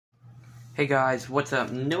Hey guys, what's up?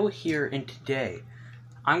 Noah here, and today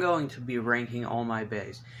I'm going to be ranking all my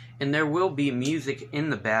bays. And there will be music in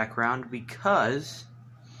the background because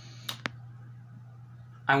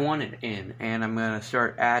I want it in, and I'm going to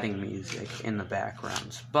start adding music in the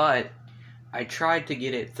backgrounds. But I tried to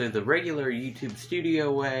get it through the regular YouTube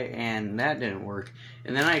Studio way, and that didn't work.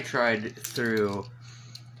 And then I tried to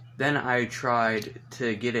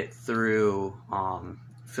get it through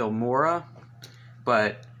Filmora,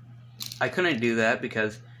 but I couldn't do that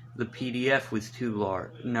because the PDF was too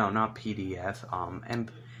large. No, not PDF.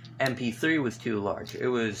 MP3 was too large. It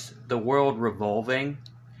was The World Revolving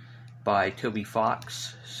by Toby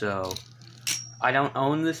Fox. So I don't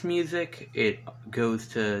own this music. It goes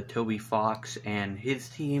to Toby Fox and his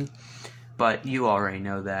team, but you already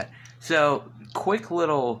know that. So quick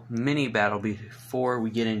little mini battle before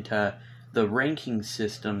we get into the ranking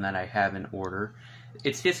system that I have in order.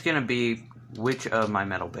 It's just gonna be which of my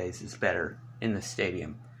metal bays is better in the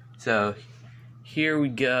stadium. So here we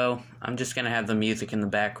go. I'm just gonna have the music in the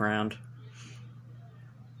background.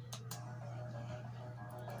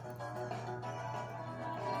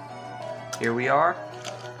 Here we are.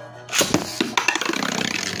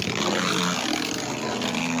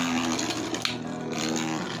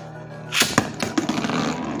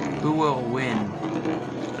 Who will win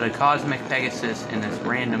the Cosmic Pegasus in this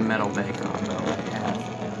random metal bay combo I have?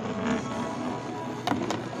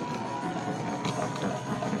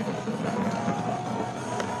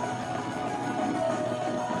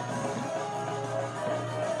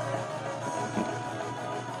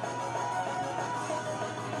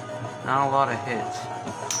 Not a lot of hits.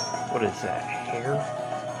 What is that, hair?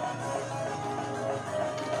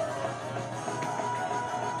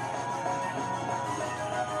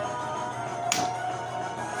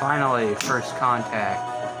 Finally, first contact.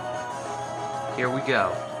 Here we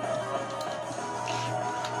go.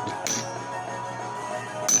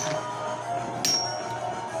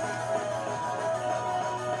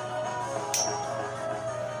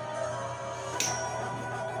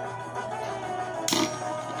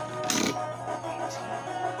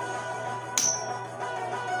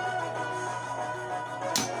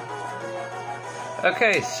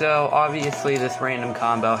 Okay, so obviously this random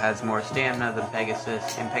combo has more stamina than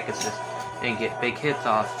Pegasus, and Pegasus didn't get big hits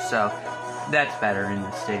off, so that's better in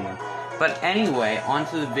this stadium. But anyway,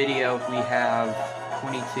 onto the video. We have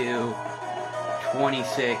 22,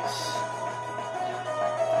 26,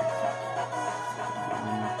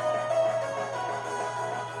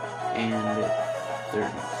 and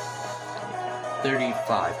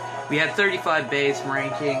 35. We had 35 bays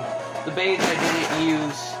ranking. The bays I didn't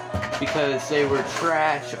use because they were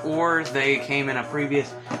trash, or they came in a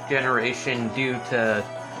previous generation due to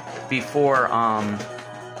before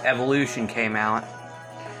Evolution came out.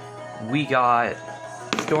 We got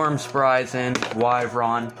Storm Spryzen,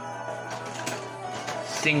 Wyvron,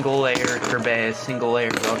 single layer Kerbeus, single layer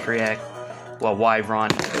Veltriac, well, Wyvron,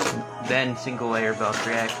 then single layer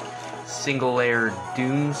Veltriac, single layer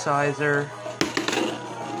Doomsizer,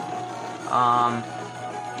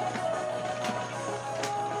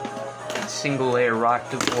 single layer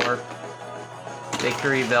Rockdivore,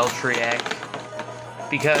 Victory Veltriac,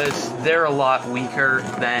 because they're a lot weaker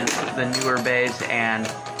than the newer bays, and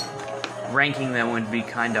ranking them would be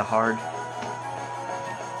kinda hard.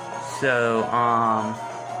 So,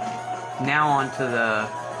 now onto the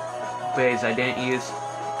bays I didn't use.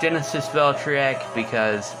 Genesis Veltriac,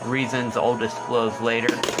 because reasons I'll disclose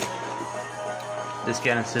later. This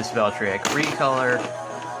Genesis Veltriac recolor.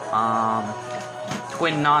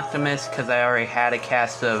 Twin Noctimus, because I already had a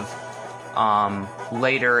cast of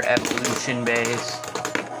later Evolution bays,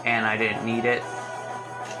 and I didn't need it.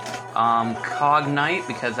 Cognite,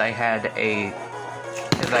 because I had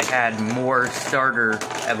more starter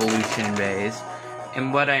Evolution bays,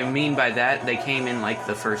 and what I mean by that, they came in like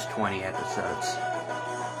the first 20 episodes,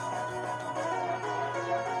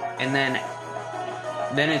 and then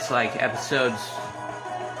it's like episodes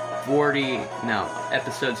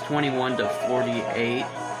 21 to 48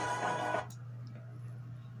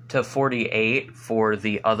 for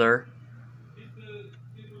the other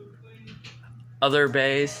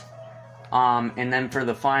bays, and then for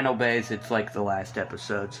the final bays, it's like the last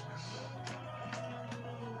episodes.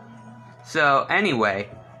 So anyway,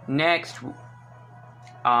 next,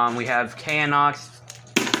 we have Chaonox,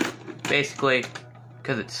 basically,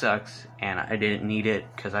 because it sucks, and I didn't need it,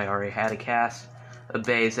 because I already had a cast of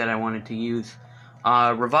bays that I wanted to use.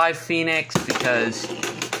 Revive Phoenix, because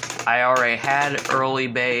I already had early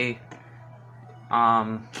bay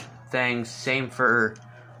things. Same for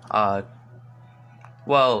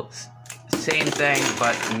well, same thing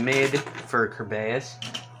but mid for Kerbeus.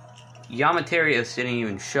 Yamaterios didn't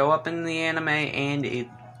even show up in the anime, and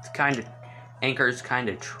Anchor's kind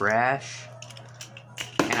of trash,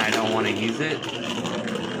 and I don't want to use it.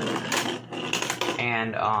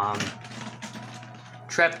 And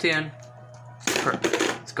Treptune,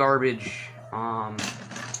 it's garbage.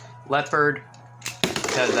 Leopard,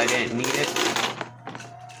 because I didn't need it.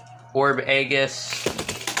 Orb Aegis,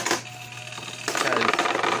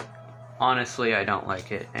 because honestly I don't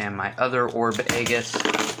like it. And my other Orb Aegis.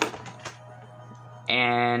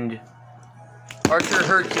 And Archer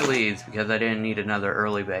Hercules, because I didn't need another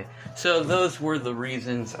early bay. So those were the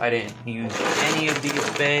reasons I didn't use any of these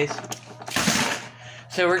bays.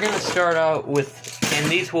 So we're going to start out with, and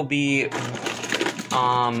these will be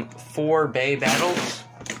 4 bay battles,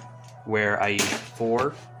 where I use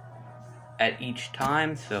 4 at each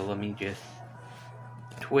time. So let me just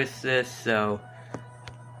twist this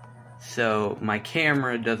so my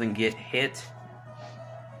camera doesn't get hit.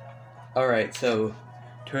 Alright, so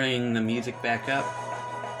turning the music back up.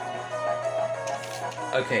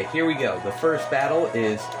 Okay, here we go. The first battle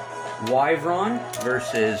is Wyvron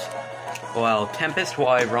versus, well, Tempest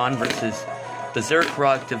Wyvron versus Berserk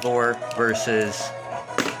Rockdivore versus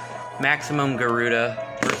Maximum Garuda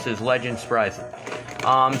versus Legend Spryzen.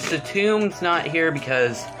 Satum's not here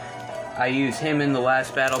because I used him in the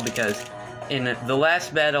last battle, because in the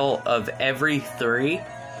last battle of every 3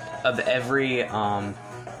 of every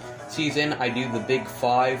season, I do the big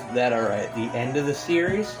 5 that are at the end of the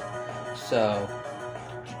series. So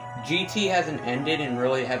GT hasn't ended and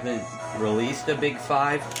really haven't released a big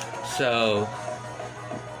 5, so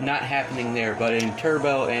not happening there, but in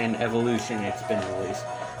Turbo and Evolution it's been released.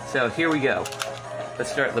 So here we go.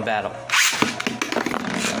 Let's start the battle.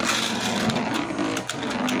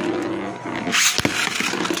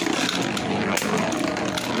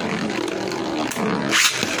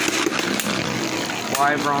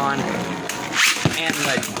 Wyvron and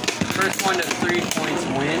Legend. First one to 3 points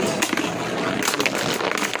wins.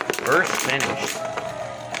 Burst finish.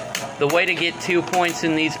 The way to get 2 points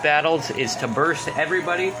in these battles is to burst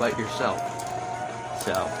everybody but yourself.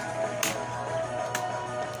 So.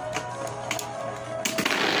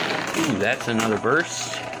 Ooh, that's another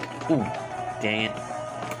burst. Ooh, dang it.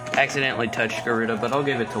 Accidentally touched Garuda, but I'll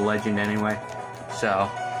give it to Legend anyway. So,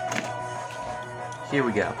 here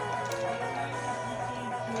we go.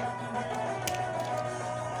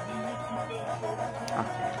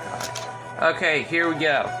 Okay, here we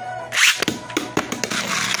go.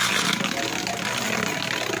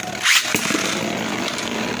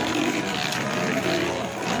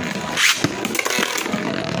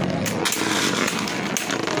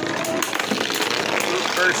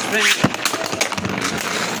 First finish.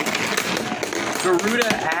 Garuda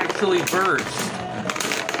actually bursts.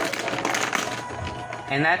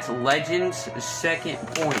 And that's Legend's second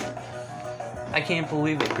point. I can't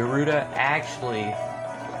believe it. Garuda actually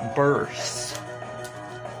bursts.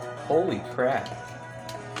 Holy crap.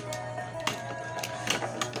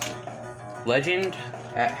 Legend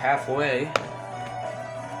at halfway.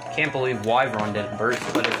 Can't believe Wyvron didn't burst,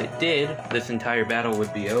 but if it did, this entire battle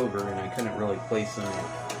would be over and I couldn't really place them in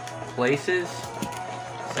places.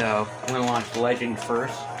 So I'm gonna launch Legend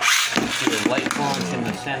first. Do a light launch in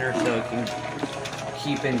the center so it can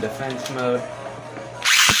keep in defense mode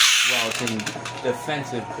while it's in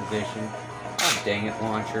defensive position. Oh, dang it,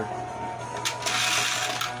 launcher.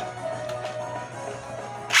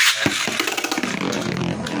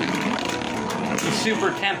 The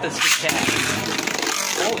Super Tempest attack.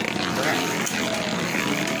 Holy crap.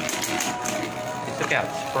 He took out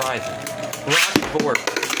Spryzen. Rockdivore.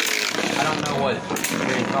 I don't know what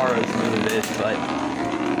Rintaro's move is, but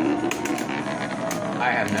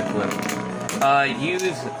I have no clue.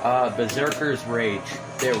 Use Berserker's Rage.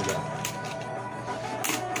 There we go.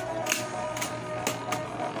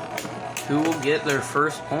 Who will get their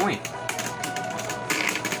first point?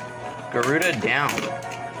 Garuda down.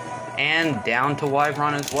 And down to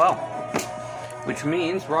Wyvron as well. Which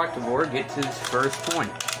means Rockdivore gets his first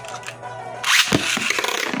point.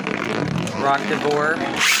 Rockdivore.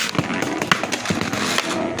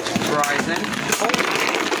 Spryzen.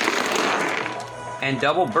 And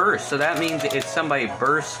double burst. So that means if somebody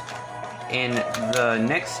bursts in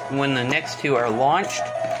when the next 2 are launched,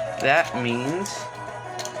 that means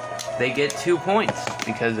they get 2 points,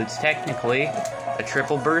 because it's technically a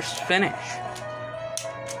triple burst finish.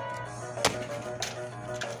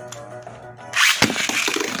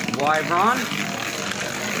 Wyvron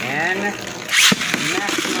and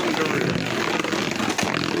Maximum Garuda.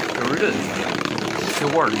 Garuda's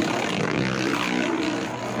soaring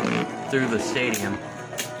through the stadium.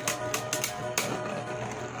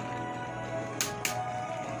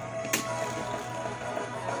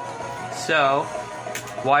 So,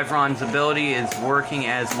 Wyvron's ability is working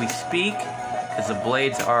as we speak, because the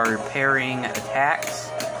blades are parrying attacks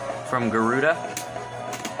from Garuda.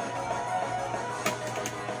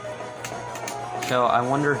 So, I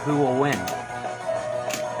wonder who will win.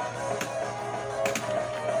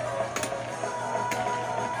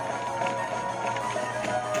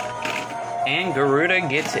 And Garuda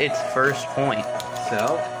gets its first point.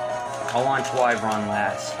 So, I'll launch Wyvron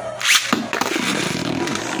last.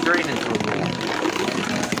 Straight into the roll.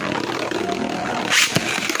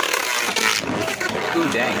 Ooh,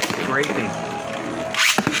 dang. Scraping.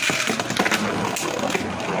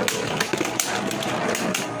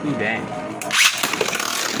 Ooh, dang.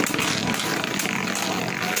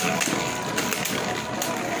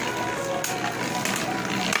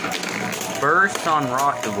 Burst on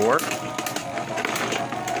Rocktivore.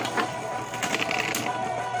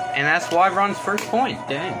 And that's Wyvron's first point.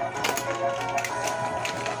 Dang.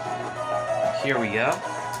 Here we go.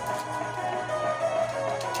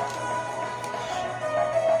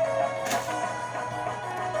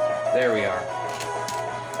 There we are.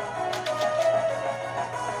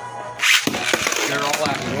 They're all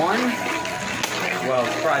at 1. Well,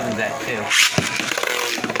 Surprising's at 2.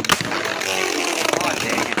 Oh,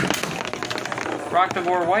 dang it.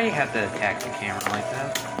 Rocktivore, why do you have to attack the camera like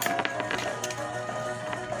that?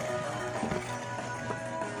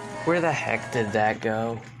 Where the heck did that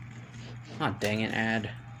go? Oh, dang it, ad.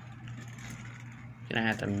 Gonna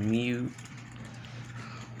have to mute.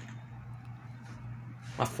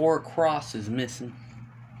 My 4 cross is missing.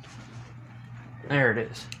 There it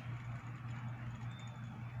is.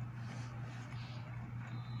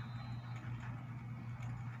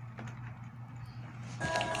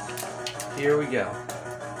 Here we go.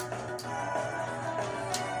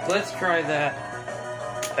 Let's try that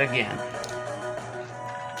again.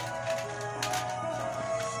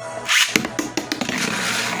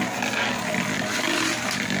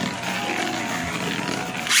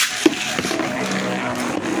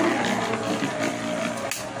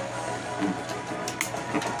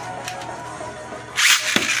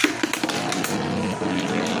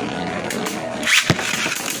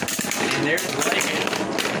 And there's the lightning.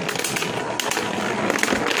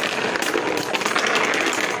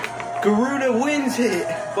 Garuda wins it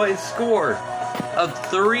by a score of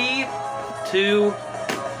 3, 2,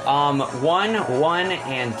 1, 1,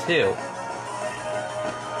 and 2.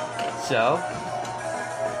 So,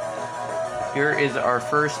 here is our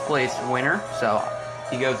first place winner. So,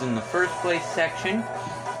 he goes in the first place section.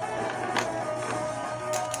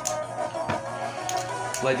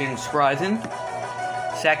 Legend Scryzen.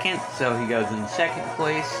 Second, so he goes in the second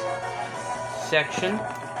place section.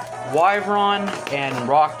 Wyvron and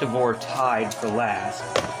Rocktivore tied for last,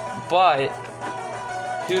 but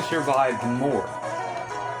who survived more?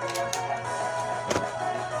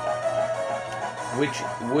 Which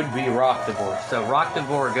would be Rocktivore. So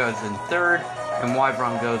Rocktivore goes in third, and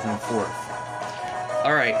Wyvron goes in fourth.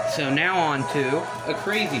 Alright, so now on to a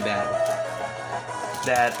crazy battle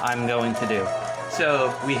that I'm going to do.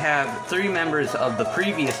 So we have 3 members of the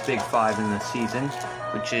previous Big 5 in this season,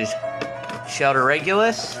 which is Shelter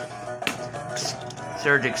Regulus,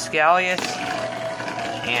 Surge Excalius,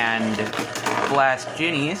 and Blast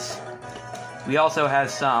Genius. We also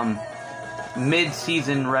have some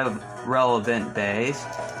mid-season relevant beys,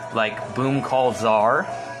 like Boom Call Czar,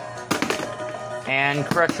 and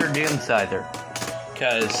Crusher Doomscyther,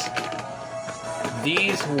 because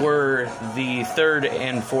these were the 3rd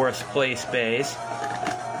and 4th place beys.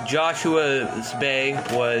 Joshua's Bey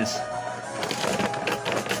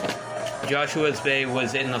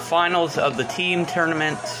was in the finals of the team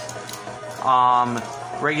tournament.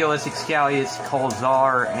 Regulus, Excalius,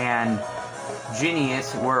 Colzar, and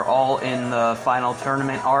Genius were all in the final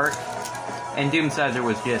tournament arc. And Doomscyther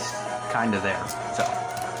was just kind of there. So,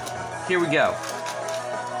 here we go.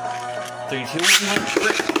 3, 2,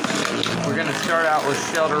 1, 1. We're going to start out with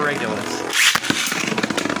Shelter Regulus.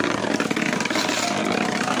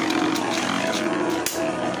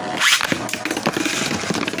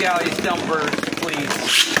 Excalius, don't burst, please.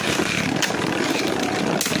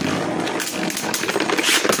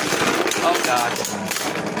 Oh god.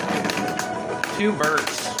 2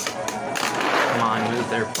 bursts. Come on, move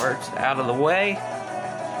their parts out of the way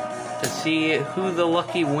to see who the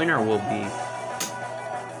lucky winner will be.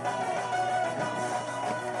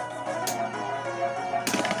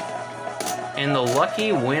 And the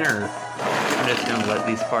lucky winner, I'm just gonna let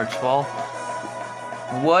these parts fall,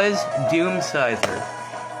 was Doomscyther.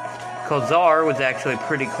 Kozar was actually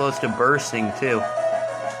pretty close to bursting, too.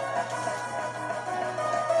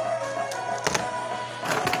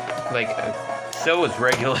 Like, so was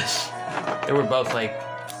Regulus. They were both like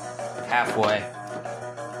halfway.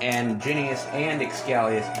 And Genius and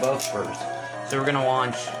Excalius both first. So we're gonna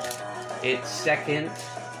launch it second.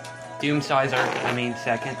 Doomsizer,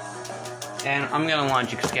 second. And I'm gonna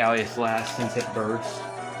launch Excalius last since it bursts.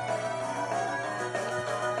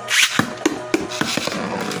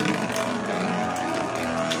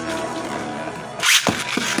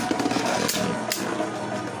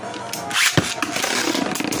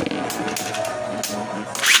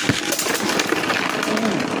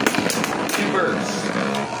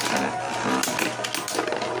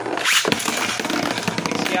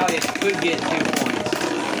 Could get 2 points.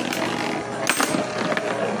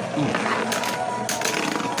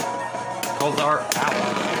 Coldar out.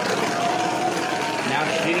 Now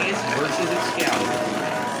Genius versus Excalius.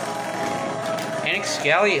 And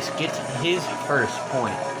Excalius gets his first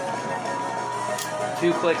point.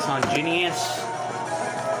 2 clicks on Genius.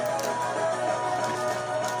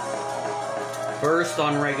 Burst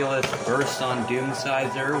on Regulus, burst on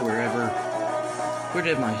Doomsizer, wherever. Where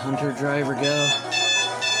did my Hunter Driver go?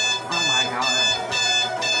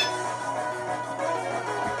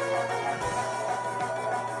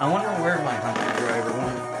 I wonder where my Hunter Driver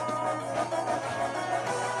went.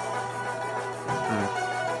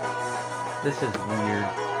 This is weird.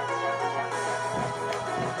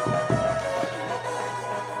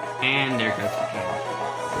 And there goes the camera.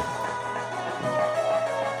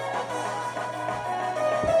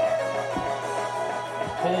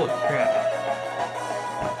 Holy crap.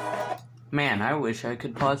 Man, I wish I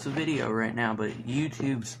could pause the video right now, but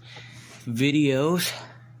YouTube's videos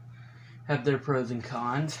have their pros and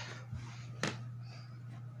cons.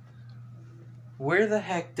 Where the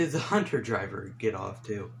heck did the Hunter Driver get off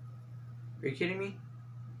to? Are you kidding me?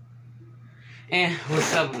 And we'll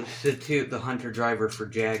substitute the Hunter Driver for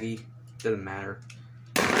Jaggy. Doesn't matter.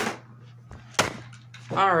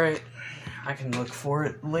 Alright. I can look for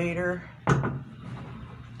it later.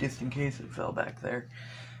 Just in case it fell back there.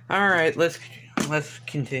 Alright, let's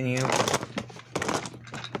continue.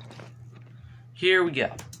 Here we go.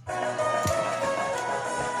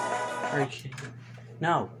 Are you kidding?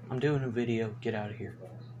 No, I'm doing a video. Get out of here.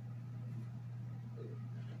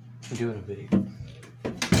 I'm doing a video.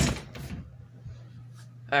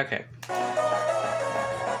 Okay.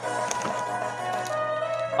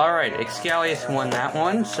 Alright, Excalius won that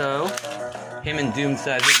one, so him and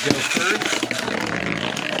Doomsizer go first.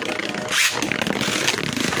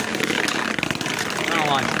 I'm gonna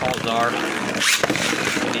launch Coldar.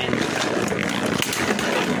 And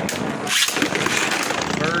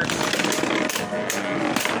first.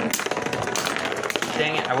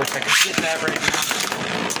 Dang it, I wish I could get that right now.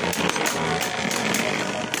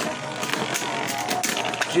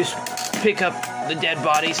 Just pick up the dead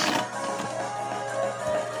bodies.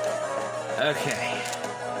 Okay.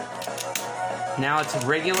 Now it's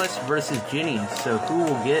Regulus versus Genius, so who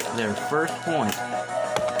will get their first point?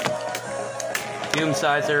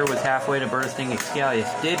 Doomsizer was halfway to bursting, Excalius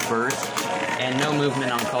did burst, and no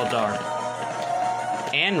movement on Coldar.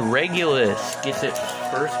 And Regulus gets its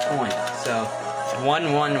first point, so it's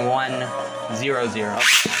 1-1-1-0-0.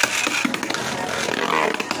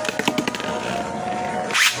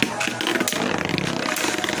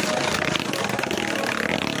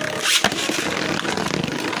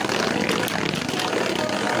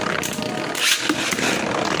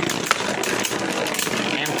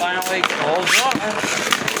 And finally, Coldar.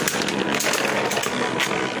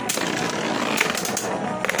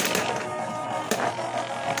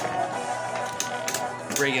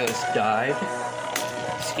 Regulus died.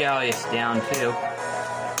 Excalius down too.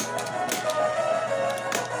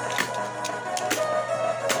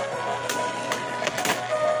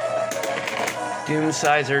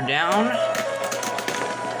 Doomsizer down.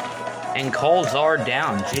 And Coldar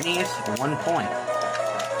down. Genius 1 point.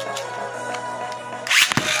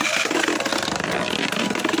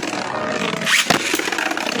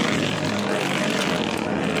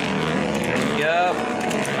 There we go.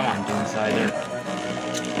 Come on, Doomsizer.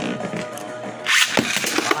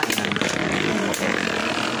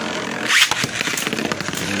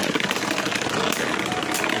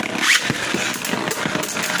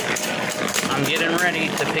 I'm getting ready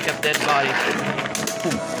to pick up dead bodies.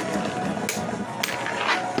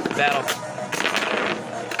 Battle.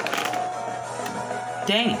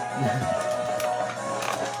 Dang it.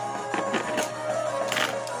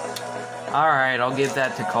 Alright, I'll give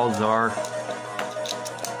that to Coldar.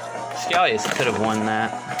 Excalius could have won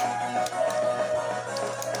that.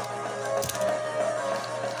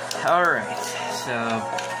 Alright, so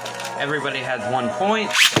everybody has 1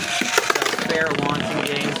 point. Fair launching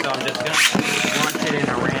game, so I'm just going to launch it in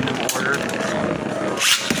a random order.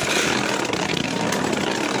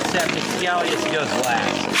 Excalius goes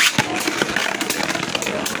last.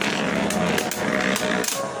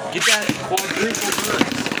 Get that quadruple burst.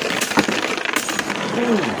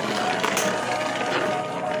 Boom.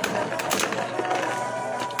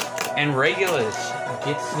 And Regulus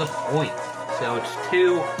gets the point. So it's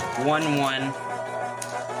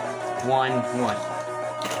 2-1-1-1-1.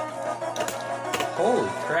 Holy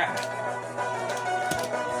crap.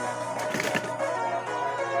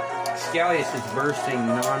 Excalius is bursting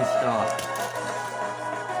non-stop.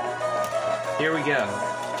 Here we go.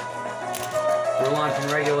 We're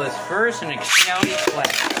launching Regulus first and Excalius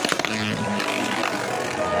last.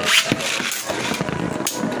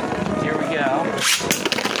 Here we go.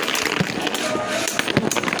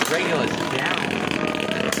 Regulus down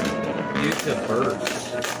due to burst.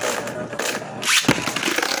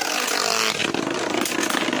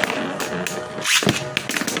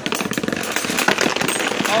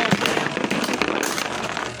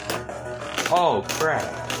 Oh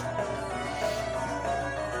crap.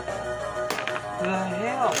 The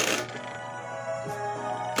hell?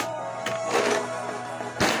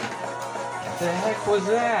 The heck was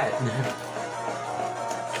that?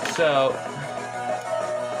 So,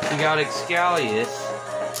 we got Excalius.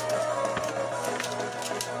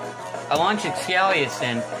 I launched Excalius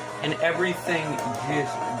in, and everything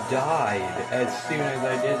just died as soon as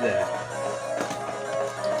I did that.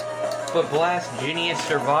 But Blast Genius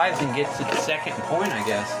survives and gets its second point, I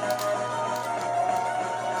guess.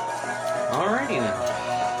 Alrighty then.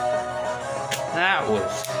 That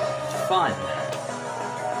was fun.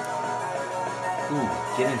 Ooh,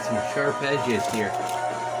 getting some sharp edges here.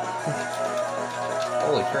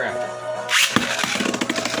 Holy crap.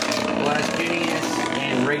 Blast Genius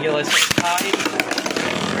and Regulus are tied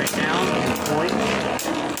right now in point.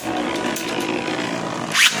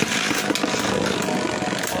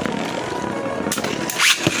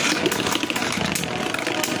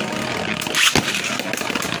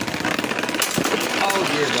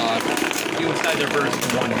 Inside their burst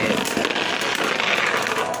one hit.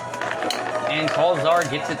 And Calzar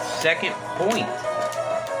gets its second point.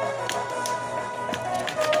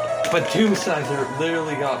 But Doomsizer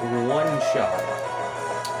literally got one shot.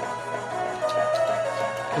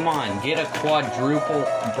 Come on, get a quadruple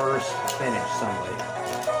burst finish, somebody.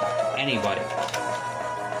 Anybody.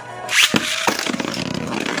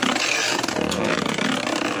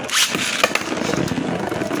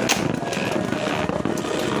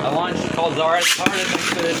 I launched Calzar as hard as I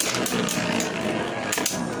could.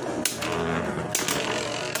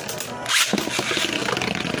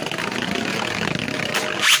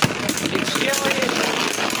 Excalius!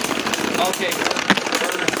 Okay,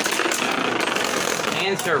 first.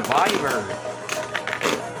 And Survivor.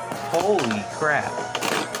 Holy crap.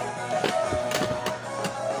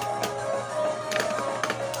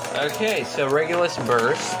 Okay, so Regulus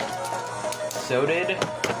burst. So did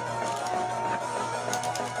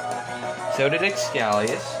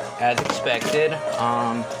Excalius, as expected.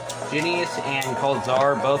 Genius and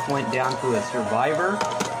Calzar both went down to a Survivor.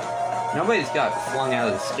 Nobody's got flung out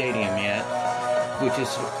of the stadium yet, which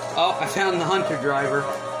is... Oh, I found the Hunter driver.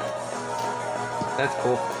 That's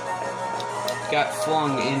cool. Got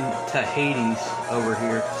flung into Hades over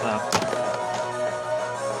here,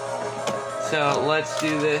 so let's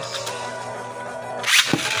do this.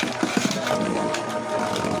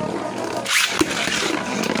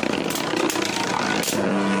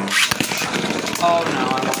 Oh no,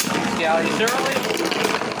 I want Excalius early.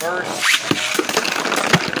 Burst.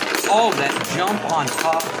 Oh, that jump on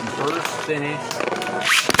top burst finish.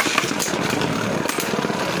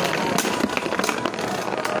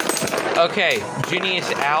 Okay, Genius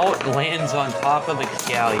out, lands on top of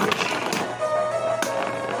Excalius.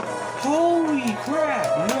 Holy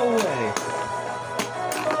crap, no way.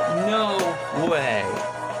 No way.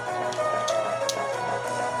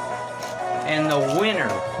 And the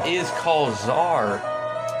winner is Calzar,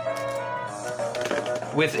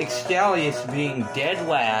 with Excalius being dead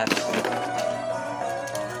last.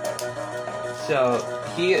 So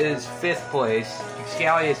he is 5th place.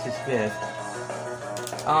 Excalius is 5th.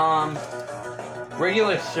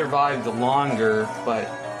 Regulus survived longer, but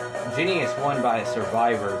Genius won by a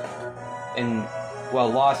Survivor, and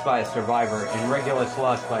lost by a Survivor, and Regulus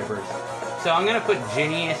lost by burst. So I'm gonna put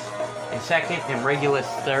Genius in 2nd and Regulus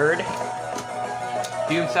 3rd.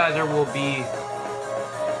 Doomsizer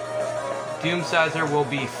will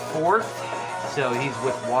be 4th, so he's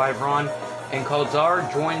with Wyvron, and Calzar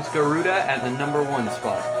joins Garuda at the number 1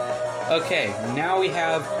 spot. Okay, now we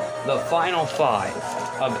have the final 5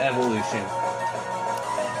 of Evolution.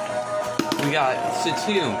 We got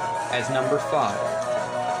Satoon as number 5,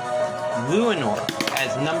 Luinor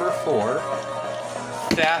as number 4,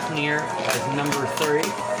 Fafnir as number 3,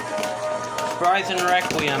 Surprise and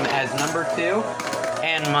Requiem as number 2,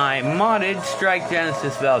 and my modded Strike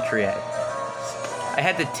Genesis Veltriac. I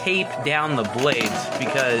had to tape down the blades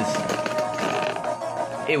because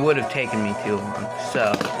it would have taken me too long.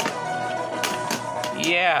 So,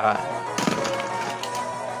 yeah.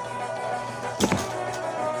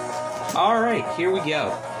 Alright, here we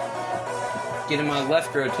go. Getting my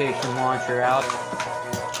left rotation launcher out.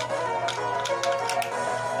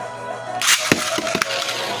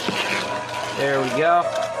 There we go.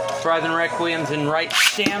 Surprise and Requiem's in right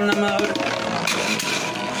stamina mode.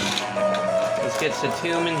 Let's get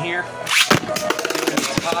Satum in here. Doing the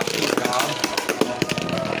talking job.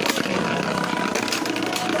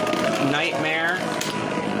 Nightmare.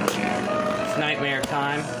 It's nightmare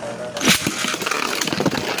time.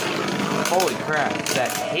 Holy crap,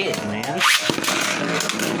 that hit, man.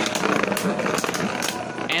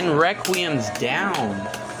 And Requiem's down.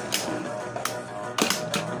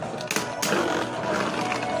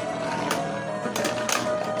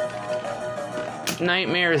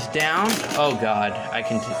 Nightmare's down. Oh god, I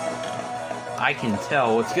can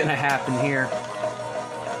tell what's gonna happen here.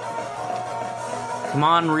 Come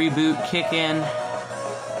on, reboot, kick in.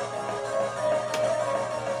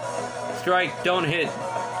 Strike, don't hit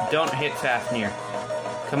Fafnir.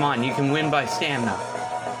 Come on, you can win by stamina.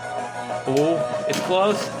 Oh, it's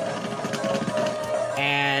close.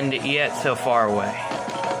 And yet so far away.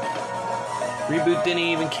 Reboot didn't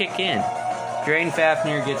even kick in. Drain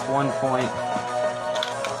Fafnir gets 1 point.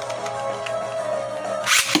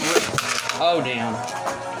 Oh, damn.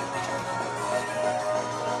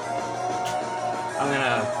 I'm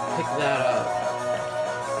gonna pick that up.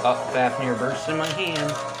 Oh, Fafnir burst in my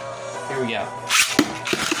hand. Here we go.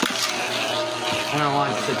 I'm gonna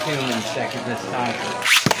launch the Tomb in second this time.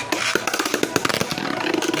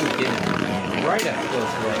 Ooh, get it right up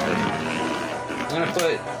close to that thing. I'm gonna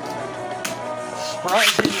put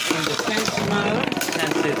Sprite in defense mode,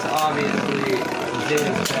 since it's obviously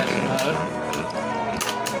Zeta's best mode.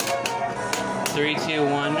 3, 2,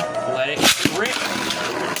 1, let it rip.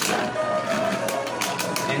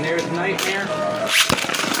 And there's Nightmare.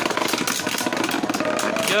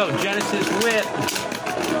 Go, Genesis whip.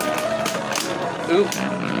 Oop,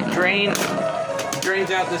 drains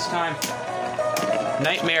out this time.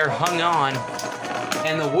 Nightmare hung on.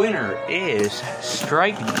 And the winner is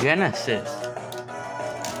Strike Genesis.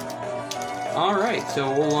 Alright, so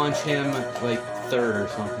we'll launch him like 3rd or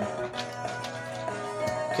something.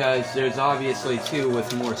 Because there's obviously 2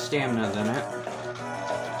 with more stamina than it.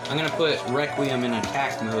 I'm going to put Requiem in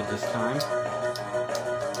attack mode this time.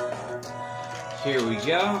 Here we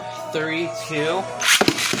go. 3, 2, 1.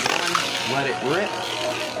 Let it rip.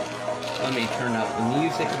 Let me turn up the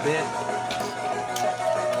music a bit.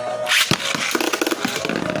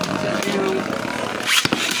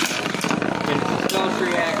 Genesis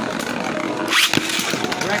Veltriac.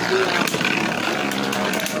 Requiem.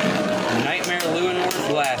 Nightmare Luinor's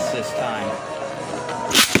last this time.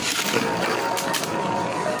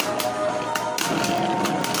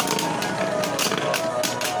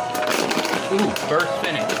 Ooh, burst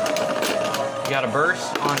finish. Got a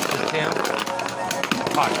burst on Satum.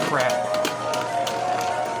 Oh, crap.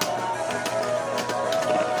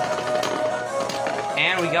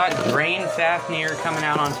 And we got Drain Fafnir coming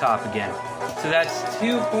out on top again. So that's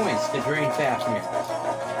 2 points to Drain Fafnir.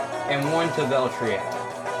 And 1 to Veltriac.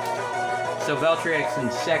 So Veltriac's in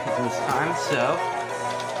second this time, so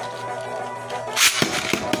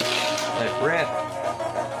let it rip.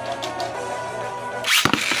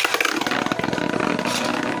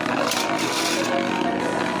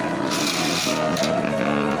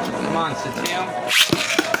 Come on, Satum.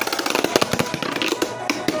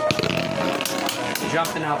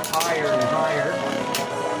 Jumping up higher and higher.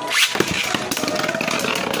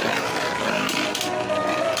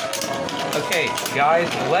 Okay, guys,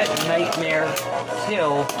 let Nightmare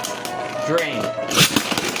kill Drain.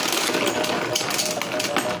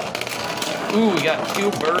 Ooh, we got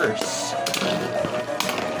 2 bursts.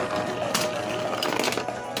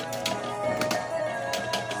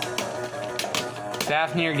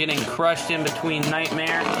 Fafnir getting crushed in between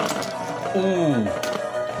Nightmare. Ooh.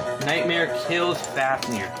 Nightmare kills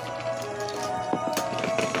Fafnir.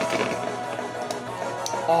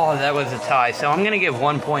 Oh, that was a tie. So I'm going to give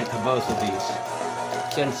 1 point to both of these,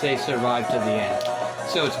 since they survived to the end.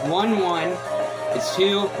 So it's 1-1. It's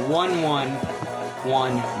 2-1-1,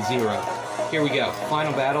 1-0. Here we go.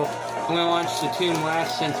 Final battle. I'm going to launch Satum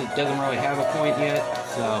last, since it doesn't really have a point yet.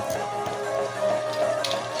 So,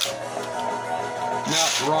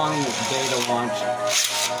 no, wrong beta launch.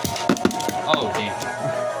 Oh, damn.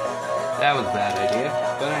 That was a bad idea.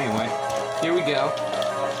 But anyway, here we go.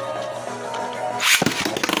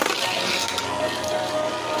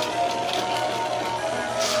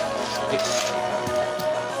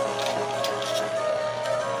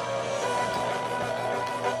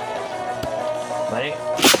 Let it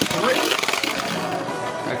rip.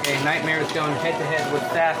 Okay, Nightmare is going head-to-head with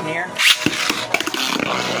Fafnir.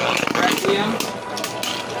 Requiem.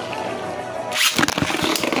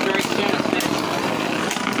 Strike Genesis.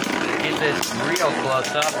 Get this real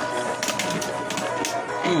close up.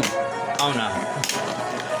 Ooh. Oh no.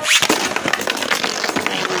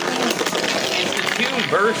 And the Tomb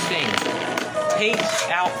bursting takes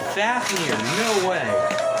out Fafnir. No way.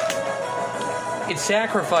 It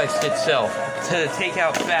sacrificed itself to take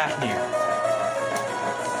out Fafnir.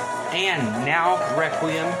 And now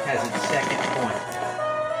Requiem has its second point.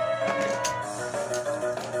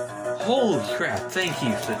 Holy crap, thank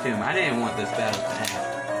you, Satum. I didn't want this battle to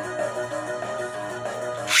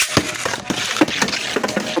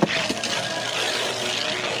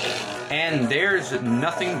end. And there's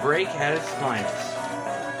Nothing Break at its finest.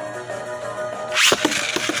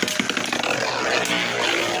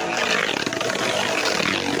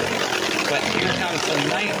 But here comes the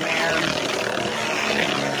Nightmare.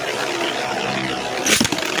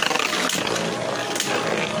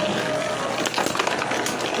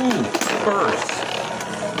 Ooh, burst.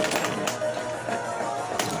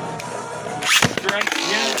 Strike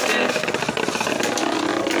Genesis.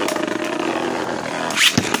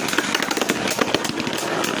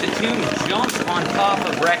 The Tomb jumps on top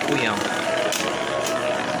of Requiem,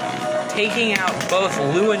 taking out both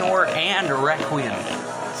Luinor and Requiem.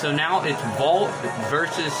 So now it's Vault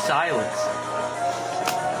versus Silence.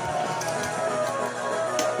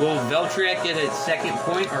 Will Veltriek get its second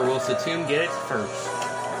point, or will Satum get its first?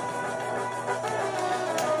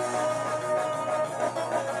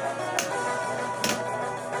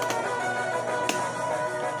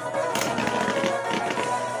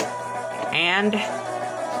 And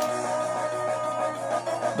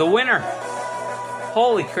the winner!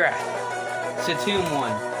 Holy crap! Satum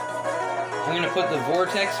won. I'm going to put the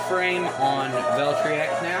Vortex frame on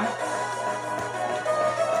Veltriek now.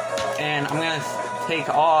 And I'm going to take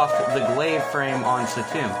off the Glaive frame on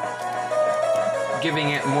Satum, giving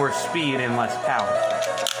it more speed and less power.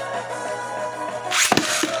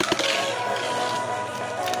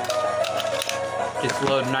 Just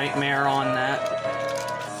load Nightmare on that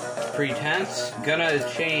pretense. Gonna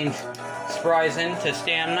change Spryzen to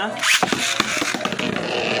Stamina,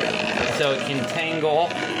 so it can tangle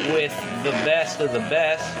with the best of the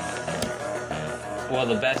best. Well,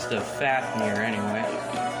 the best of Fafnir, anyway.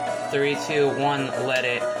 3, 2, 1, let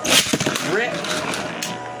it rip.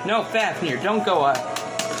 No, Fafnir, don't go up.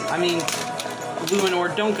 I mean,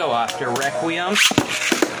 Luinor, don't go after Requiem.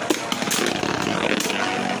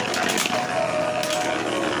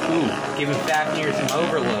 Ooh, giving Fafnir some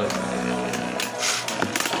overload.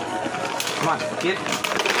 Come on, get.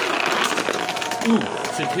 Ooh,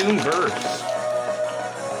 Satum burst.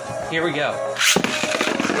 Here we go.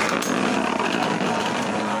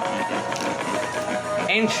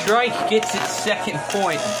 And Strike gets its second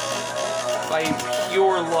point by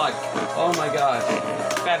pure luck. Oh my gosh.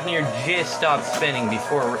 Fafnir just stopped spinning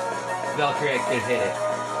before Veltriek could hit it.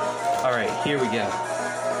 Alright, here we go.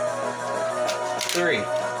 3.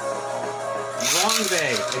 Wrong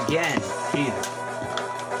bay again. Jesus.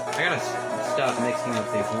 I gotta stop mixing up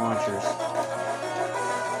these launchers.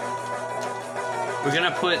 We're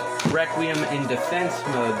gonna put Requiem in defense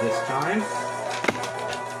mode this time.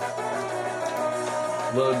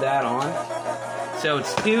 Load that on. So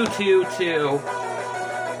it's 2, 2, 2,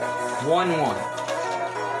 1, 1.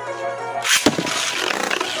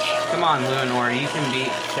 Come on, Luinor, you can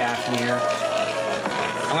beat Fafnir.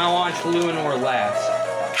 I'm gonna launch Luinor last.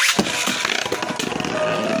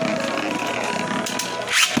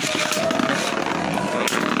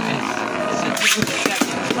 And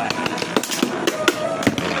second last.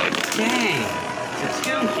 Dang,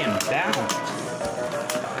 Satum can bounce.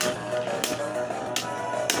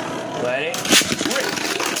 Let it rip.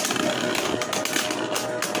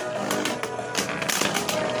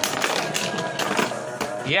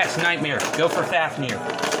 Yes, Nightmare. Go for Fafnir.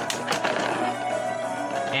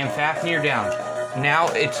 And Fafnir down. Now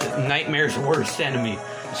it's Nightmare's worst enemy.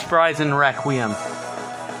 Spryzen Requiem.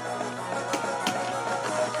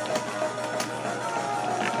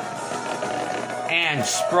 And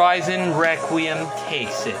Spryzen Requiem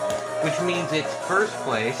takes it. Which means it's first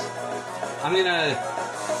place. I'm gonna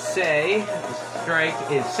say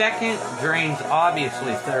Strike is second, Drain's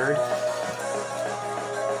obviously third.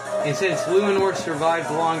 And since Luinor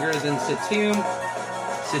survived longer than Satum,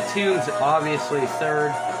 Satum's obviously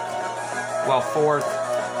third, well, fourth,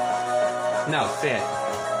 no, fifth.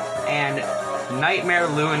 And Nightmare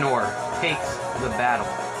Luinor takes the battle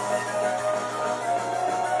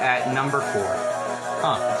at number 4.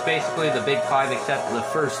 It's basically the big 5, except the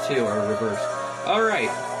first 2 are reversed.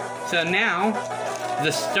 Alright, so now,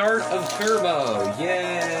 the start of Turbo.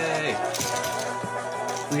 Yay!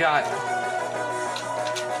 We got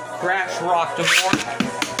Crash Rockdemore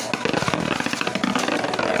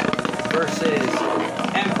versus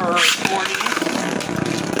Emperor Corny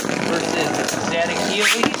versus Zed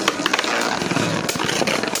Achilles.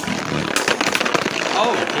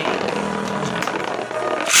 Oh, damn.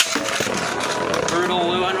 Brutal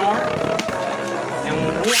Luinor and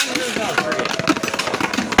Wonder Valkyrie.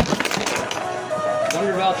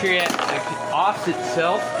 Wonder Valkyrie offs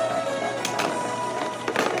itself.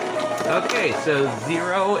 Okay, so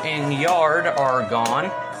Zero and Yard are gone.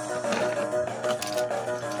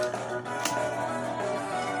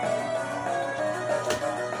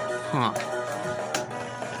 Huh.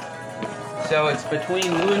 So it's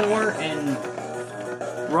between Luinor and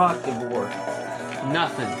Rockdemore.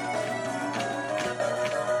 Nothing.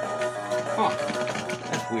 Huh.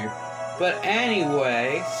 That's weird. But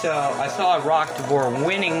anyway, so I saw Rockdemore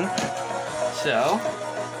winning. So,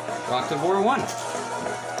 Rockdemore won.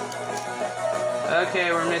 Okay,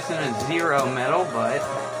 we're missing a Zero medal, but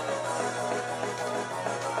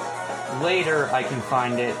later I can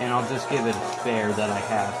find it, and I'll just give it a spare that I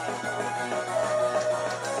have.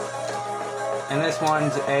 And this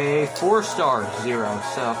one's a 4-star Zero,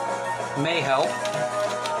 so may help.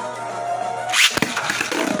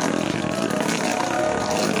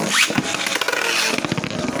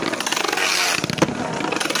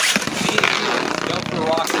 Go for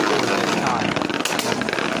Rockdemore this time.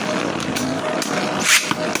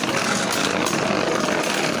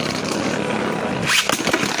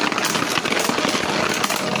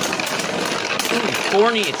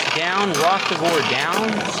 Corny, it's down, Rockdemore down,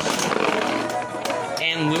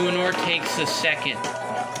 and Luinor takes the second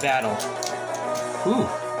battle. Ooh,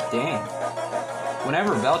 dang.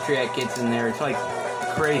 Whenever Beltriac gets in there, it's like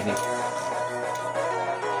crazy.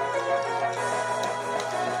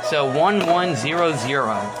 So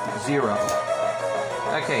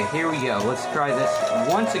 1-1-0-0-0. Okay, here we go. Let's try this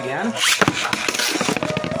once again.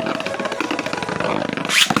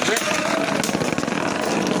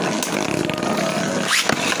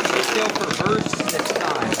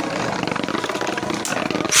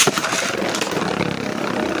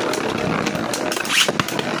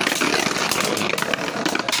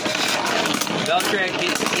 Beltriac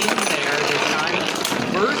gets in there this time,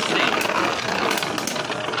 bursting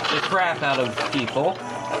the crap out of people,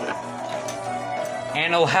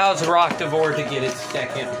 and allows Rockdemore to get its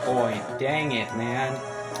second point. Dang it, man.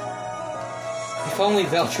 If only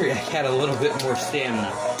Beltriac had a little bit more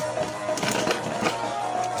stamina.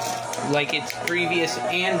 Like its previous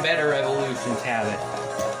and better evolutions have it.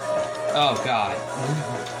 Oh, God.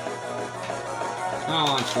 I'll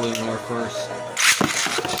launch Luinor first.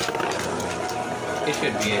 It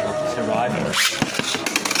should be able to survive.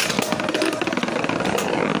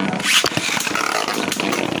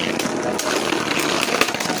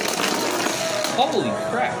 Holy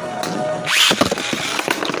crap!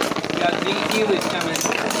 Got the Achilles coming.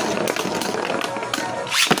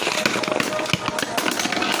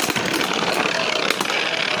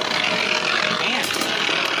 Man!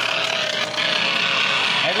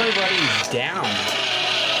 Everybody's down.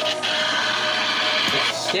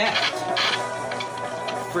 Except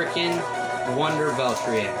frickin' Wonder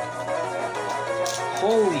Beltriac.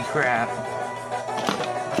 Holy crap.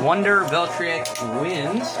 Wonder Beltriac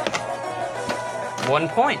wins 1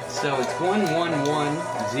 point. So it's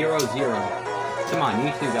 1-1-1-0-0. Come on,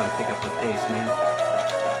 you two gotta pick up the pace, man.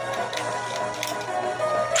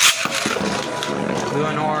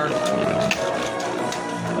 Luinor.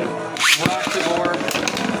 Rockdemore.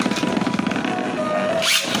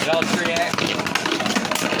 Beltriac.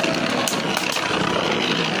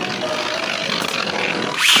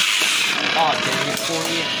 Oh, dang it, for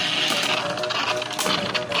you.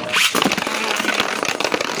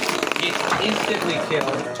 It's instantly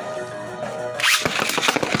killed.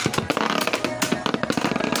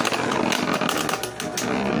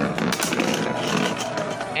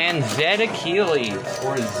 And Zed Achilles,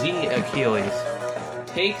 or Z Achilles,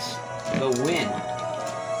 takes the win.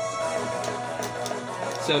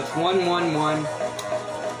 So it's 1-1-1.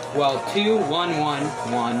 Well,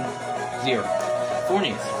 2-1-1-1-0.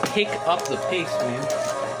 Fornix, pick up the pace, man.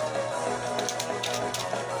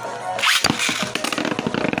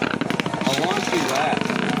 I'll launch you last.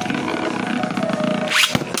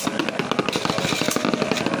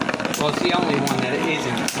 Well, it's the only one that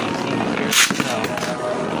isn't CC here, so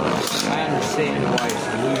I understand why it's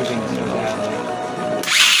losing so badly.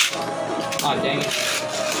 Aw, dang it.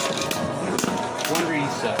 Wonder you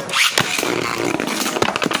suck.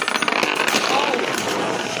 Oh!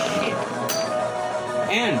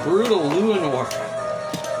 And Brutal Luinor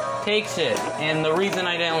takes it. And the reason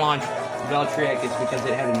I didn't launch Valtryek is because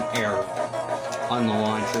it had an error on the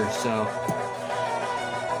launcher, so...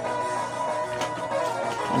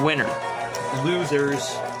 Winner.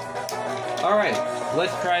 Losers. Alright,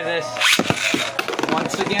 let's try this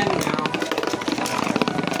once again now.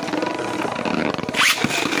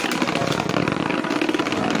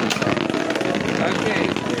 Okay,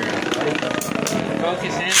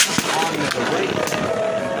 focus in on the weight.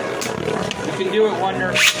 You can do it,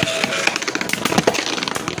 Wonder.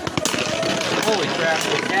 Holy crap,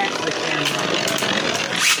 attach the camera.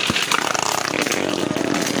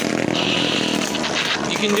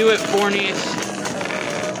 You can do it, Fornius.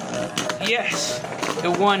 Yes,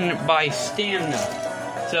 the one by stamina.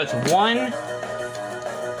 So it's 1,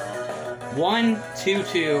 2,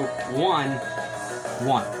 2, 1,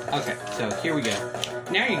 1. Okay, so here we go.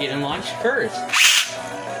 Now you're getting launched first.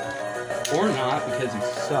 Or not, because you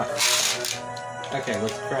suck. Okay,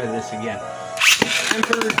 let's try this again.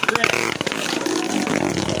 Emperor's Dread.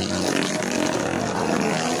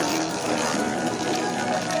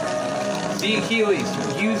 The Achilles,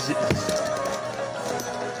 use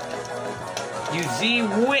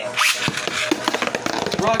Z-Wit.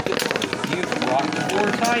 Rock the board, use Rock the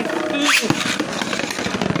Board Typhoon.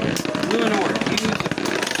 Luinor, use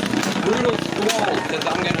Brutal Squall, because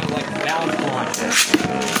I'm gonna like bounce launch it.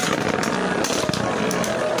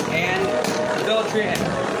 And Valtryek,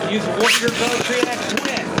 use Warrior Valtryek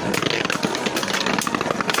Wit.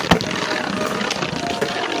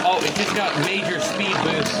 Oh, it just got major speed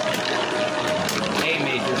boost. A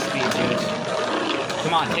major speed boost.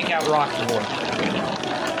 Come on, take out Rock the Board.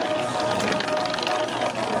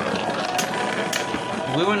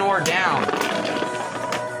 Luinor down.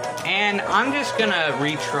 And I'm just gonna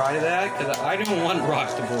retry that, because I don't want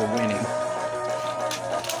Rock the Board winning.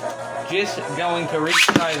 Just going to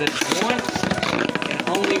retry this once, and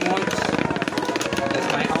only once. That's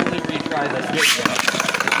my only retry this video.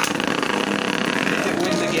 If it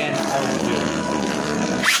wins again, I will do it.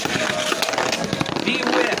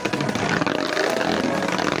 D-Whip.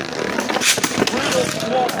 Brutal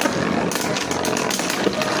Squall.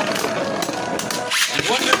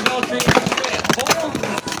 Wonder Valtryek Whip. Hold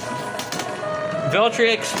on.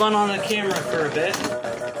 Valtryek spun on the camera for a bit.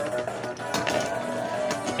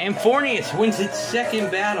 And Fornius wins its second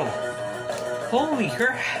battle. Holy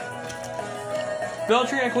crap.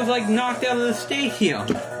 Valtryek was like knocked out of the stadium.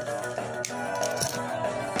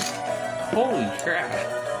 Holy crap.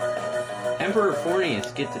 Emperor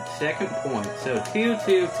Fornius gets its second point. So 2,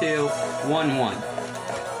 2, 2, 1, 1.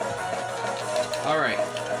 Alright,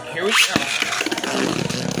 here we go.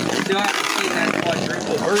 Still haven't seen that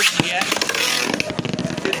quadruple burst yet.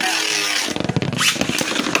 Could happen.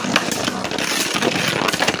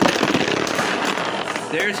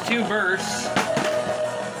 There's 2 bursts.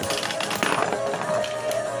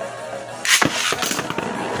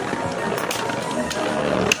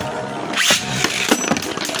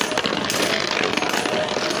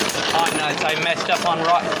 Oh nuts, I messed up on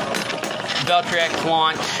Valtryek's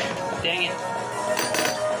launch. Dang it.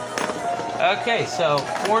 Okay, so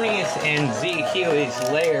Fornius and Z Achilles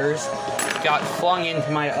layers got flung into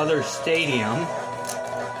my other stadium.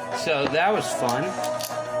 So that was fun.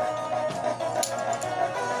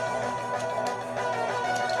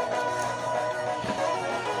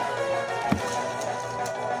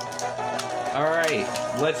 Alright,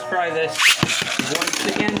 let's try this once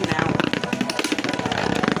again now.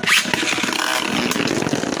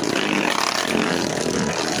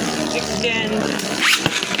 Extend.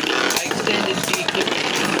 I extended the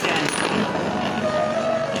extend.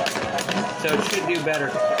 So it should do better.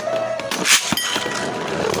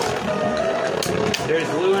 There's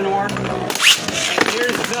Luinor. And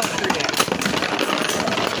here's Valtryek.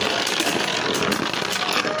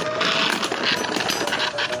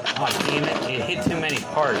 Oh, damn it. It hit too many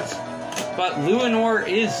parts. But Luinor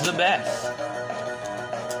is the best.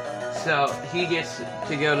 So he gets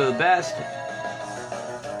to go to the best.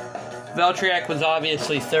 Valtryek was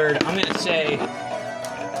obviously third. I'm going to say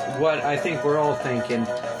what I think we're all thinking.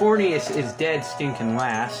 Fornius is dead stinking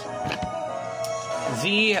last.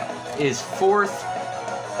 Z is fourth.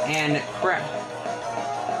 And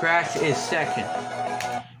Crash is second.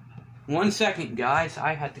 1 second, guys.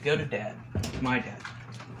 I had to go to Dad. My dad.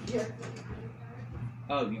 Yeah.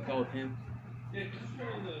 Oh, you called him? Yeah, just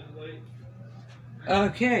turn on the light.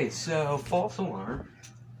 Okay, so false alarm.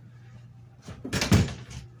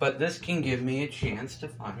 But this can give me a chance to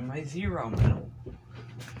find my 0 medal.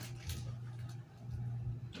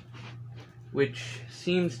 Which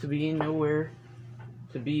seems to be nowhere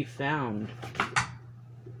to be found.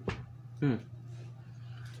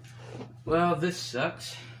 Well, this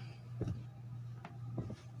sucks.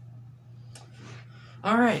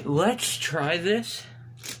 Alright, let's try this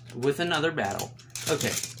with another battle.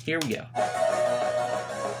 Okay, here we go.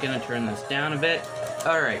 Gonna turn this down a bit.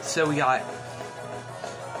 Alright, so we got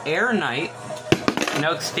Air Knight.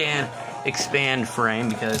 No expand frame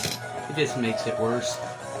because it just makes it worse.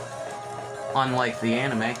 Unlike the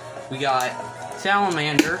anime. We got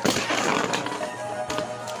Salamander.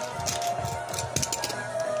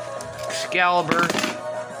 Excalibur.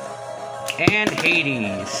 And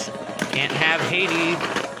Hades. Can't have Hades.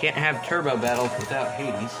 Can't have turbo battles without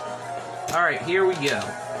Hades. Alright, here we go.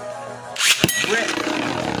 Rip.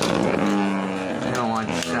 I don't want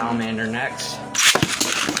Salamander next.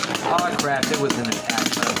 Oh crap, it was an attack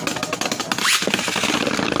though.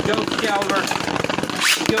 Go Excalibur.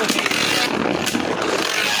 Go Hades.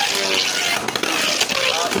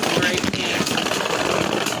 Scrape King.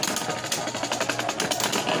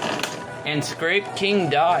 And Scrape King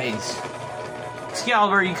dies.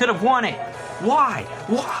 Excalibur, you could have won it. Why?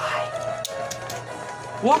 Why?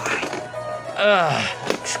 Why?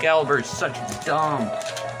 Excalibur is such dumb.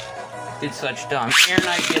 It's such dumb. Air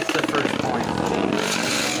Knight gets the first point.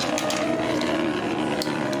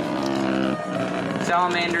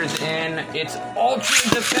 Salamander's in its ultra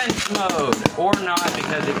defense mode. Or not,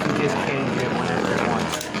 because it can just change it whenever it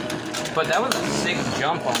wants. But that was a sick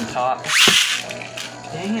jump on top.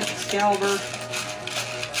 Dang it, Excalibur.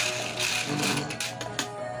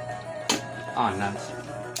 Oh, nuts.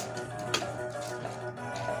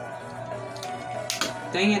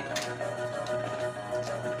 Dang it.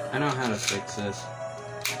 I know how to fix this.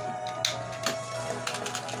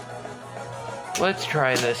 Let's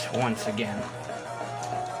try this once again.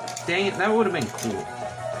 Dang it, that would have been cool.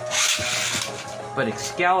 But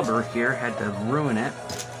Excalibur here had to ruin it.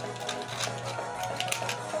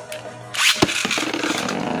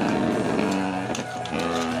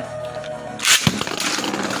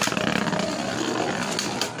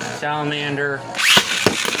 Salamander.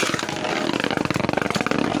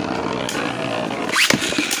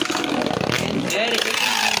 And dead.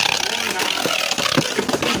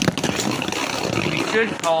 We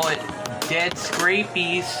should call it Dead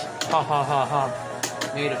Scrapies. Ha ha ha ha.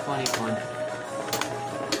 Made a funny one.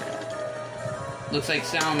 Looks like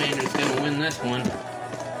Salamander's gonna win this one.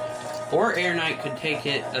 Or Air Knight could take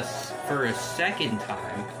it for a second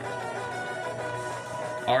time.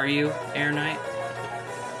 Are you, Air Knight?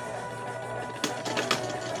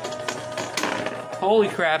 Holy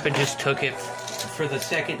crap, it just took it for the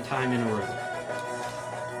second time in a row.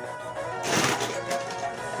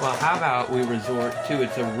 Well, how about we resort to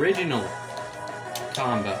its original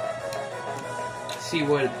combo? See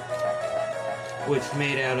what's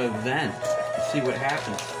made out of then. See what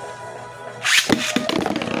happens.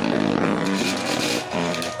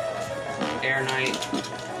 Air Knight.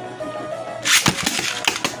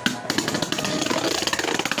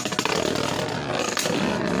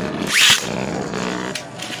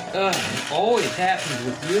 Ugh, always happens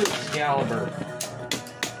with you, Excalibur.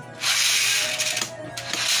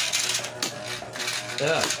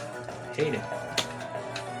 Ugh, hate it.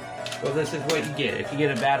 Well, this is what you get. If you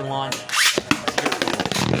get a bad launch,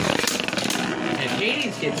 if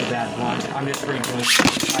Hades gets a bad launch, I'm just redoing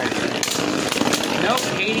Nope,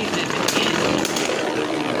 Hades is in.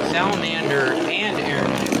 Salamander and Air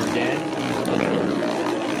Knight are dead.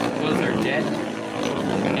 Both are dead.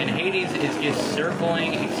 And Hades is just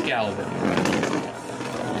circling Excalibur.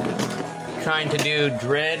 Trying to do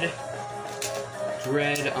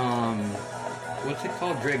what's it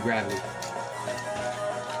called? Dread Gravity.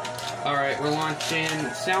 Alright, we're launching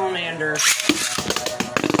Salamander.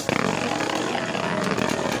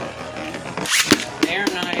 Air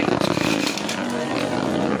Knight.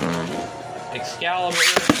 Excalibur.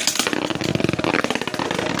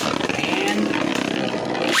 And...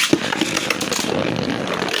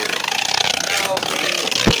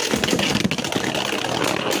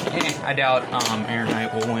 I doubt Air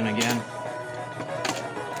Knight will win again.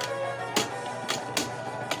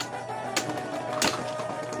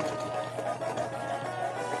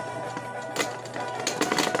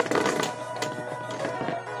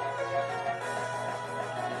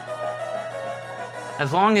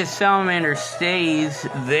 As long as Salamander stays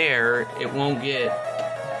there, it won't get...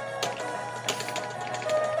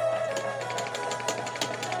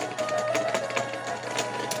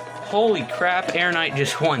 Holy crap, Air Knight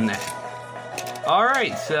just won that.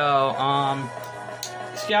 Alright, so,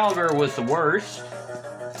 Excalibur was the worst.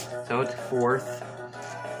 So it's 4th.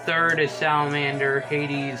 3rd is Salamander,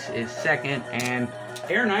 Hades is 2nd, and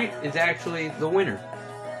Air Knight is actually the winner.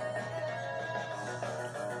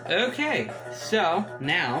 Okay, so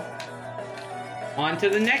now on to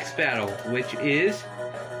the next battle, which is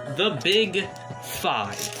the Big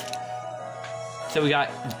 5. So we got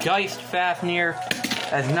Geist Fafnir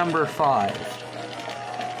as number 5.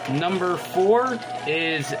 Number 4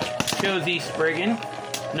 is Chozi Spriggan.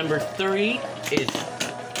 Number 3 is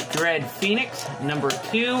Dread Phoenix. Number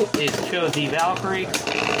 2 is Chozi Valkyrie.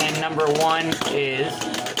 And number 1 is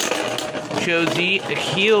Chozi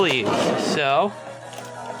Achilles. So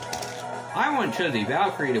I want Chozi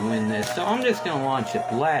Valkyrie to win this, so I'm just going to launch it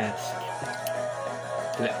last.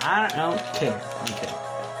 I don't care. Okay.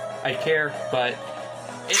 I care, but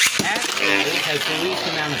it actually has the least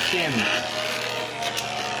amount of stamina.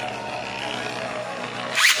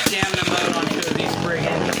 Stamina mode on Chozi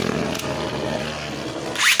Spriggan.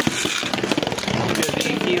 Chozi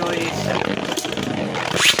Achilles.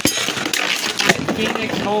 And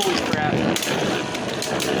Phoenix, holy crap.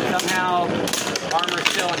 Somehow, armor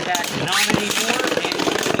still intact, not anymore, and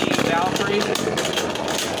Chozi Valkyrie.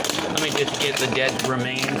 Let me just get the dead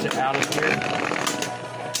remains out of here.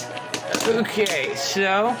 Okay,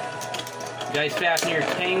 so, Geist Fafnir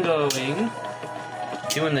tangoing,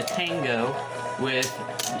 doing the tango with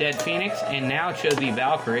Dead Phoenix, and now Chozi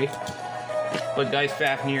Valkyrie. But Geist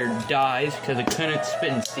Fafnir dies because it couldn't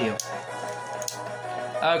spin steel.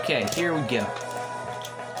 Okay, here we go.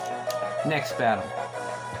 Next battle.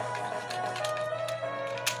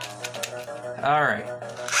 Alright.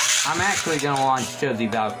 I'm actually going to launch Chozi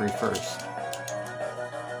Valkyrie first.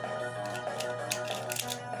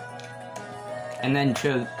 And then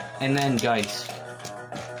Geist.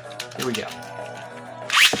 Here we go.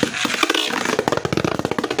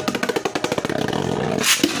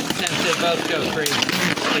 Since they both go crazy.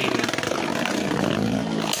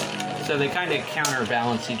 So they kind of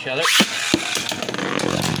counterbalance each other.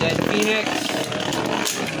 Dead Phoenix.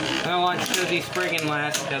 I'm going to launch Chozi Spriggan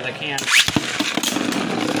last because I can.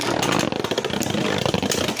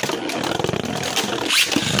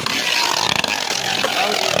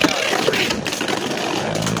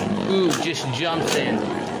 Ooh, just jumps in.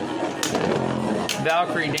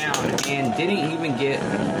 Valkyrie down and didn't even get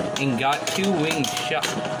and got 2 wings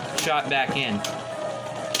shot back in.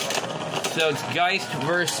 So it's Geist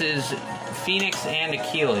versus Phoenix and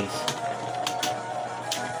Achilles.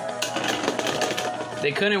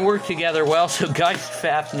 They couldn't work together well, so Geist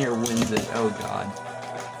Fafnir wins it. Oh god.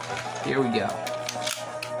 Here we go.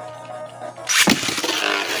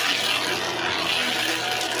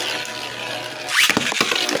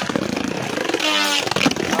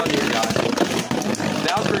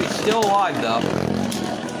 Still alive though.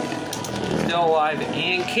 Still alive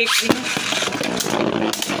and kicking.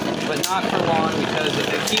 But not for long because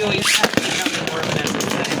Achilles has become worse than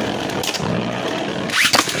everything.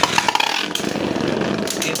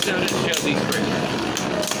 And so does Chozi Spriggan.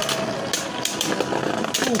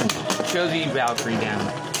 Chozi Valkyrie down.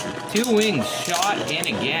 2 wings shot in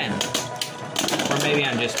again. Or maybe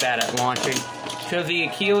I'm just bad at launching. Chozi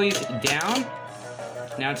Achilles down.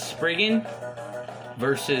 Now it's Spriggan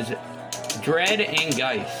versus Dread and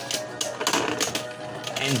Geist.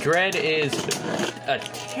 And Dread is a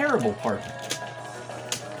terrible partner.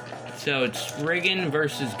 So it's Spriggan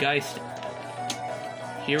versus Geist.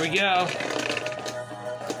 Here we go.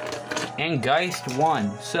 And Geist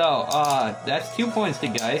won. So, that's 2 points to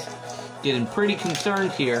Geist. Getting pretty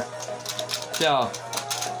concerned here. So,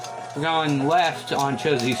 we're going left on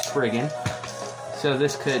Chozi Spriggan. So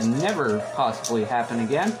this could never possibly happen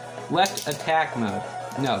again. Left attack mode.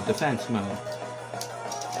 No, defense mode.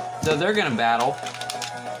 So they're gonna battle.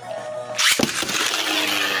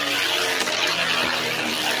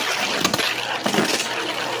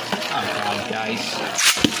 Oh god, guys.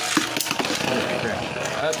 Holy crap.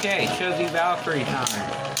 Okay, Chozi Valkyrie time.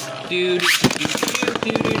 Do do do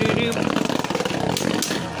do do do do.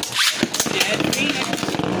 Dead Phoenix.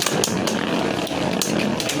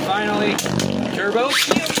 And finally, Turbo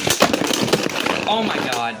Shield. Oh my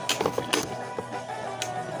god.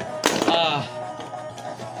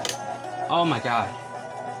 Oh my god.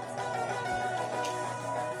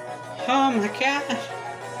 Oh my god.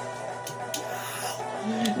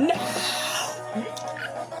 No!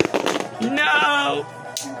 No!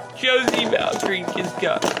 Chozi Valkyrie just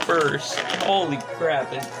got first. Holy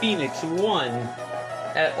crap, and Phoenix won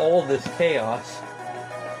at all this chaos.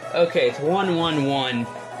 Okay, it's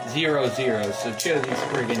 1-1-1-0-0, so Chozi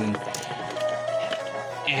Spriggan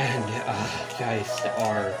And Geist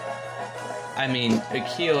are,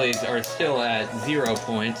 Achilles are still at 0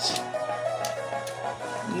 points.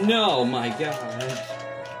 No, my God.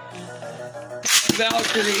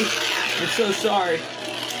 Valkyrie, I'm so sorry.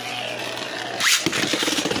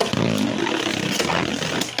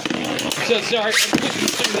 I'm so sorry. I'm putting you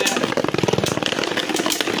through that.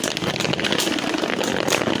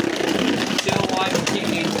 Still alive and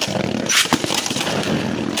kicking.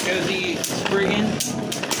 Cozy Spriggan.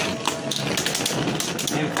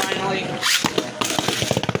 And finally,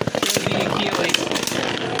 Cozy Achilles.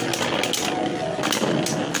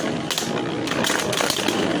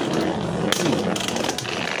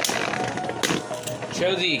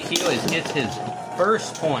 Cozy Achilles gets his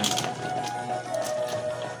first point.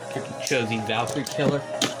 Cozy Valkyrie Killer.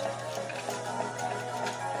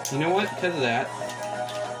 You know what? Because of that.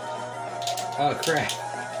 Oh crap.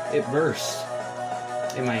 It burst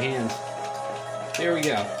in my hands. Here we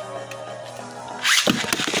go.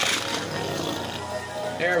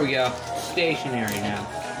 There we go. Stationary now.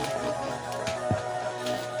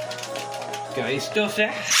 Guy's still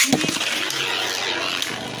fast.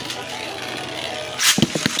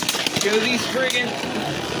 Cozy Spriggan.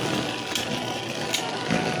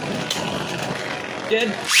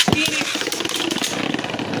 Dead Phoenix.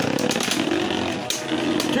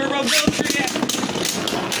 Turbo Valkyrie.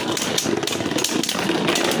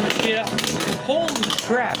 Yeah. Holy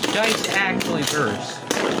crap. Dice actually burst.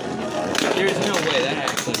 There's no way that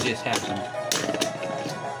actually just happened.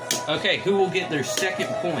 Okay, who will get their second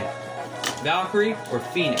point? Valkyrie or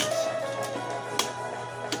Phoenix?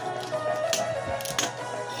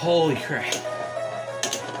 Holy crap.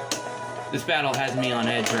 This battle has me on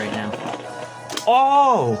edge right now.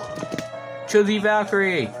 Oh! Cozy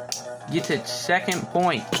Valkyrie gets its second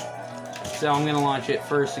point. So I'm going to launch it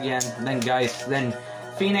first again, then Geist, then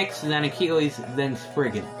Phoenix, then Achilles, then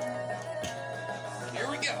Spriggan. Here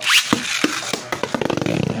we go.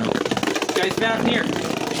 Geist down here.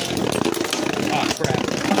 Oh crap.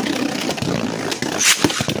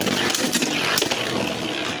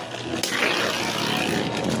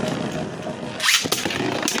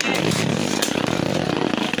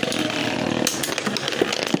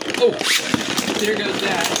 Oh, there goes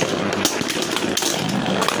that.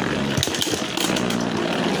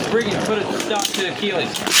 Spriggan put a stop to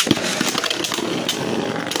Achilles.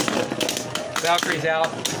 Valkyrie's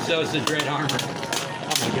out, so is the Dread Armor.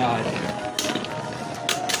 Oh my God.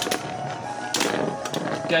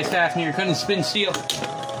 Guys, Fafnir couldn't spin steel.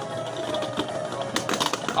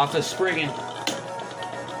 Off of Spriggan.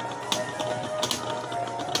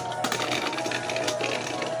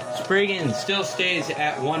 Spriggan still stays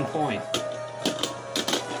at 1 point.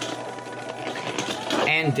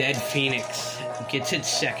 And Dead Phoenix gets its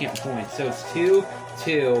second point. So it's 2-2,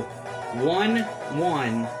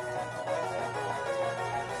 1-1.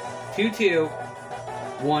 2-2,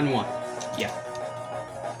 1-1. Yeah.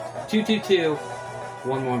 2-2-2,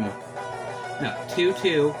 1-1-1. No,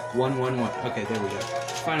 2-2, 1-1-1. Okay, there we go.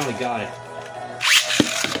 Finally got it.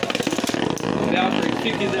 Valkyrie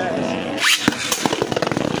kicked his ass.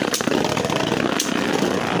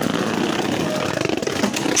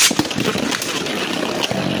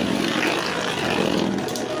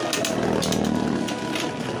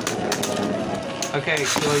 Okay,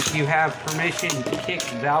 so you have permission to kick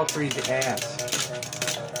Valkyrie's ass.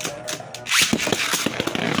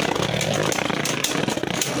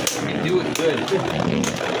 And do it good.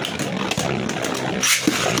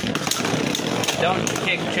 Don't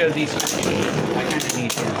kick Cozy's. I kind of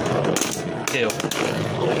need him too.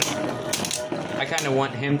 I kind of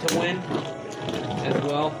want him to win as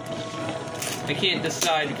well. I can't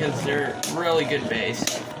decide because they're really good base.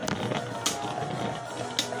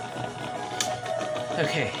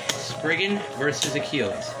 Okay, Spriggan versus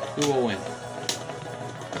Achilles. Who will win?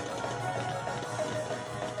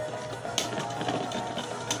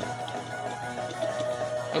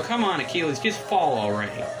 Oh, come on, Achilles. Just fall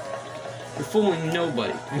already. You're fooling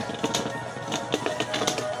nobody.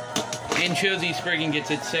 And Cozy Spriggan gets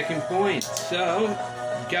its second point. So,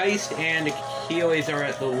 Geist and Achilles are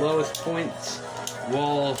at the lowest points,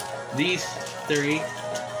 while these three,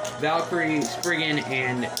 Valkyrie, Spriggan,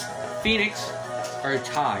 and Phoenix, are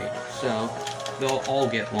tied, so they'll all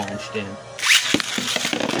get launched in.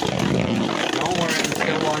 Don't worry, I'm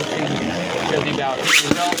still launching Cozy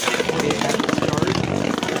Valkyrie relatively at the start.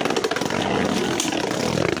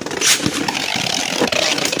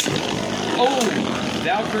 Oh!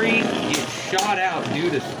 Valkyrie gets shot out due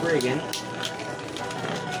to Spriggan.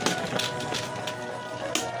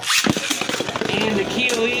 And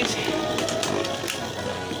Achilles.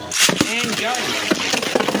 And Geist.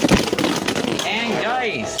 And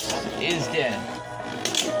Geist is dead.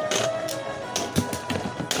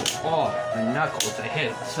 Oh, my knuckles. I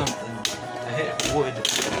hit something. I hit wood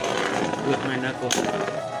with my knuckles.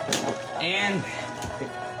 And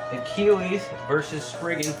Achilles versus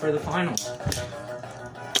Spriggan for the finals.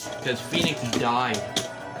 Because Phoenix died.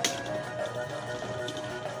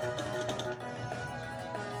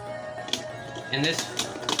 And this...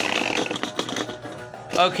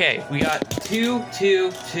 Okay, we got 2,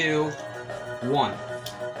 2, 2, 1.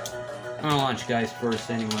 I'm gonna launch guys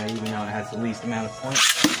first anyway, even though it has the least amount of points.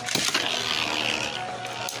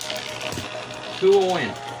 Who will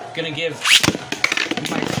win? Gonna give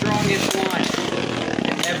my strongest launch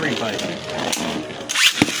to everybody.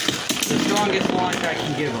 The strongest launch I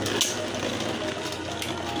can give them.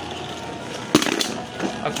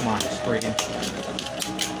 Oh, come on, Spriggan.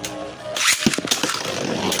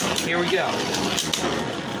 Here we go.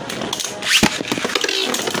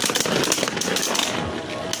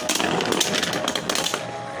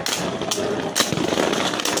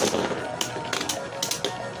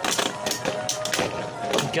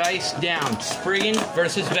 Dice down. Spriggan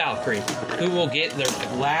versus Valkyrie. Who will get their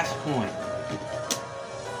last point?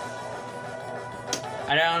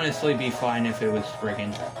 I'd honestly be fine if it was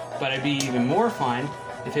Spriggan, but I'd be even more fine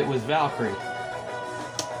if it was Valkyrie.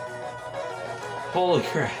 Holy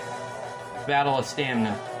crap. Battle of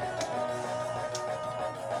stamina.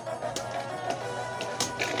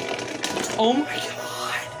 Oh my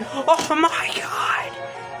god! Oh my god!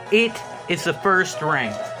 It is the first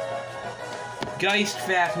rank. Geist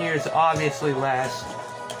Fafnir is obviously last.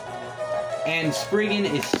 And Spriggan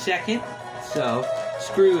is second. So,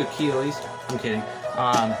 screw Achilles. I'm kidding.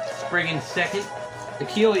 Spriggan's second.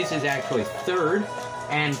 Achilles is actually third.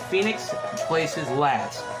 And Phoenix places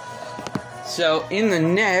last. So, in the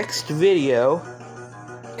next video,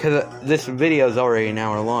 because this video is already an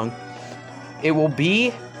hour long, it will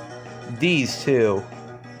be these two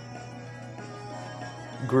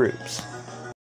groups.